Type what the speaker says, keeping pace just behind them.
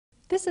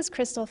This is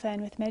Crystal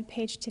Fenn with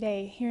MedPage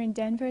Today here in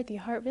Denver at the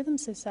Heart Rhythm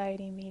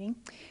Society meeting,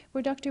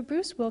 where Dr.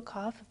 Bruce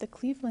Wilkoff of the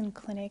Cleveland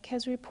Clinic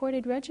has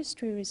reported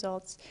registry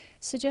results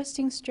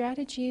suggesting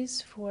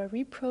strategies for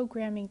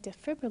reprogramming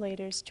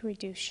defibrillators to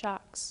reduce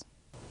shocks.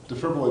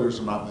 Defibrillators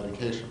are not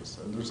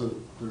medications, and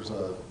there's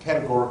a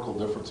categorical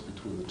difference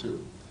between the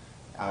two.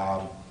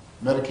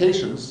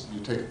 Medications,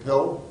 you take a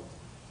pill,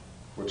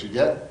 what you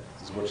get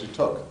is what you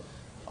took.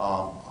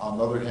 On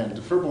the other hand,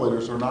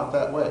 defibrillators are not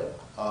that way.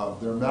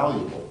 They're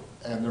malleable.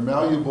 And they're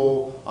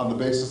malleable on the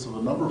basis of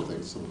a number of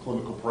things, some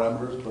clinical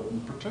parameters, but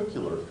in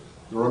particular,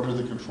 they're under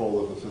the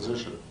control of the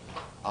physician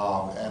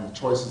and the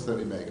choices that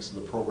he makes,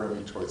 and the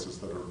programming choices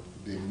that are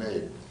being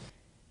made.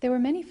 There were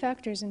many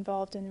factors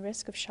involved in the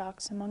risk of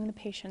shocks among the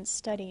patients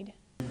studied.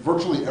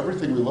 Virtually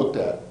everything we looked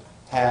at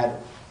had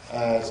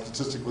a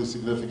statistically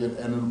significant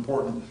and an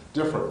important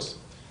difference.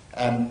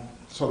 And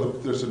so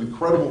there's an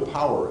incredible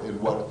power in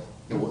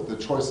the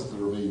choices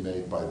that are being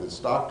made by these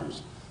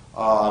doctors.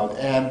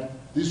 And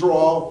these are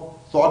all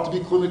thought to be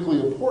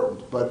clinically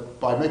important, but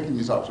by making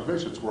these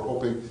observations, we're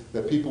hoping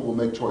that people will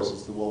make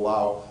choices that will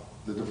allow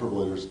the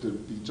defibrillators to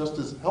be just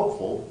as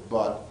helpful,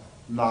 but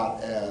not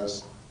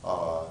as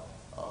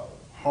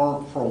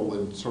harmful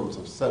in terms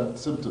of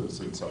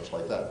symptoms and such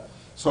like that.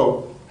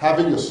 So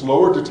having a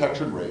slower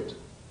detection rate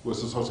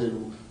was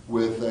associated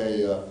with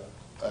a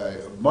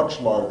much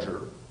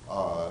larger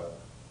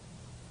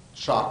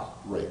shock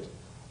rate.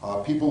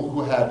 People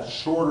who had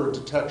shorter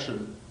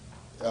detection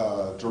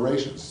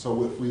durations.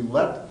 So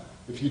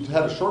if you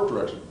had a short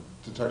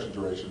detection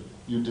duration,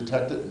 you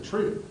detect it and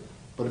treat it.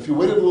 But if you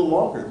waited a little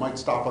longer, it might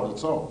stop on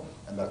its own,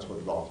 and that's what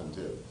it often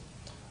did.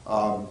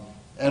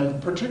 And in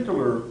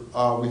particular,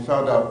 we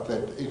found out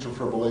that atrial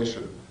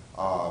fibrillation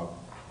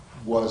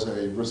was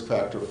a risk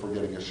factor for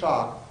getting a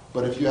shock,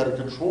 but if you had a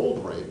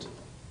controlled rate,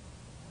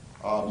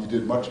 you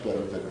did much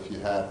better than if you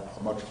had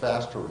a much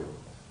faster rate.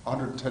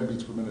 110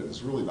 beats per minute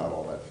is really not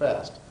all that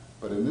fast,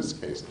 but in this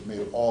case, it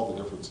made all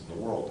the difference in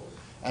the world.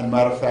 And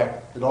matter of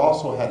fact, it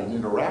also had an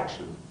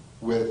interaction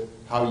with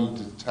how you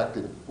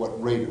detected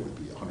what rate it would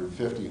be,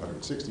 150,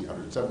 160,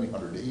 170,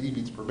 180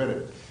 beats per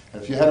minute.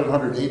 And if you had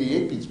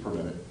 188 beats per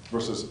minute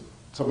versus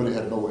somebody who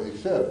had no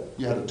AFib,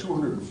 you had a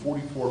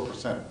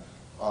 244%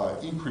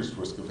 increased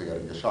risk of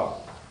getting a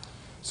shock.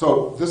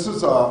 So this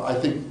is, I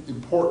think,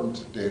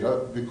 important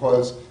data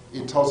because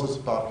it tells us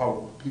about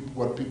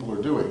what people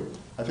are doing.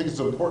 I think it's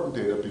important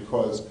data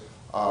because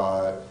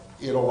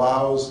it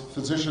allows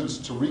physicians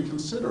to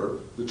reconsider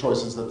the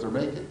choices that they're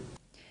making.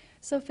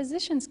 So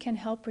physicians can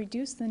help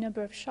reduce the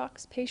number of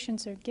shocks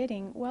patients are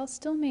getting while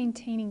still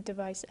maintaining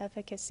device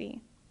efficacy.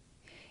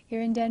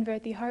 Here in Denver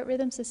at the Heart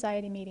Rhythm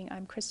Society meeting,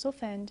 I'm Crystal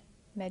Fenn,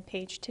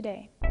 MedPage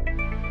Today.